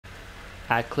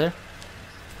Add clear.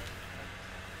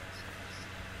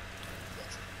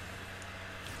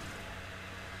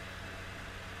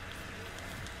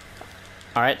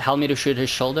 Alright, help me to shoot his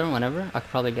shoulder whenever. I could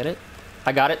probably get it.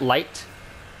 I got it. Light.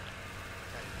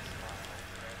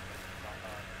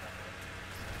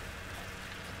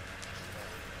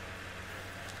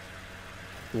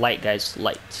 Light, guys.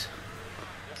 Light.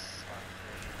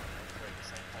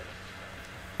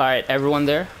 Alright, everyone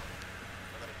there?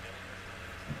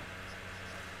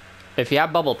 If you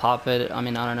have bubble, pop it. I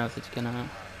mean, I don't know if it's gonna...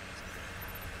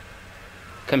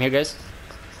 Come here, guys.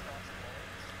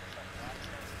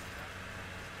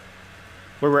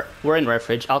 We're in red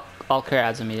fridge. I'll clear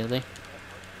ads immediately.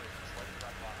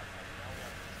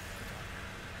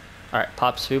 Alright,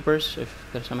 pop sweepers if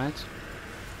there's some ads.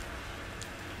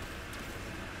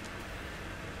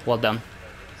 Well done.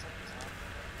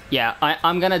 Yeah,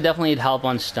 I'm gonna definitely need help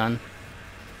on stun.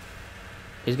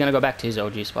 He's gonna go back to his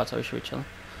OG spot, so we should be chilling.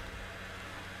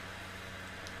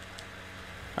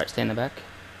 Alright, stay in the back.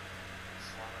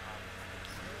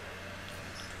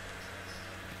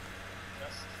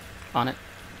 On it.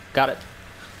 Got it.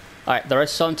 Alright, the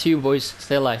rest is on to you, boys.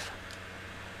 Stay alive.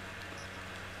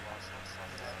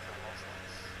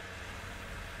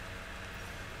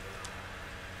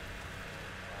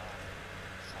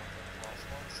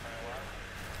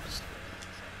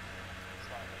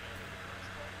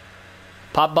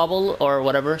 Pop bubble or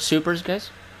whatever. Supers, guys.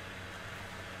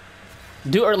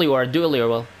 Do early war. Do early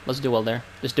war. Let's do well there.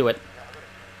 Just do it.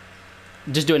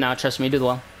 Just do it now. Trust me. Do the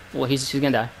well. Well, he's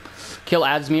gonna die. Kill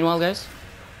ads meanwhile, guys.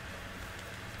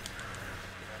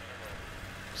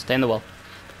 Stay in the well.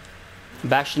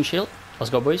 Bastion shield. Let's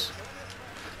go, boys.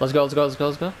 Let's go, let's go, let's go,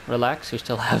 let's go. Relax. You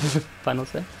still have final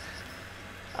say.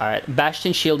 Alright.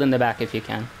 Bastion shield in the back if you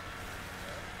can.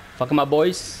 Fuck him up,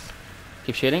 boys.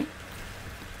 Keep shooting.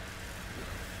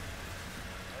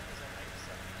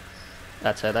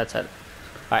 That's it, that's it.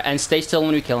 Alright, and stay still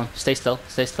when we kill him. Stay still,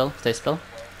 stay still, stay still.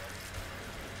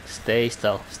 Stay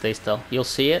still, stay still. You'll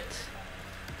see it.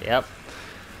 Yep.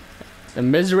 The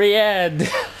misery end.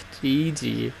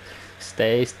 GG.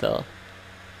 Stay still.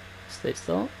 Stay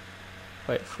still.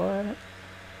 Wait for it.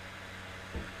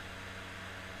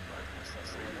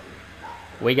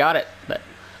 We got it.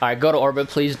 Alright, go to orbit,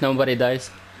 please. Nobody dies.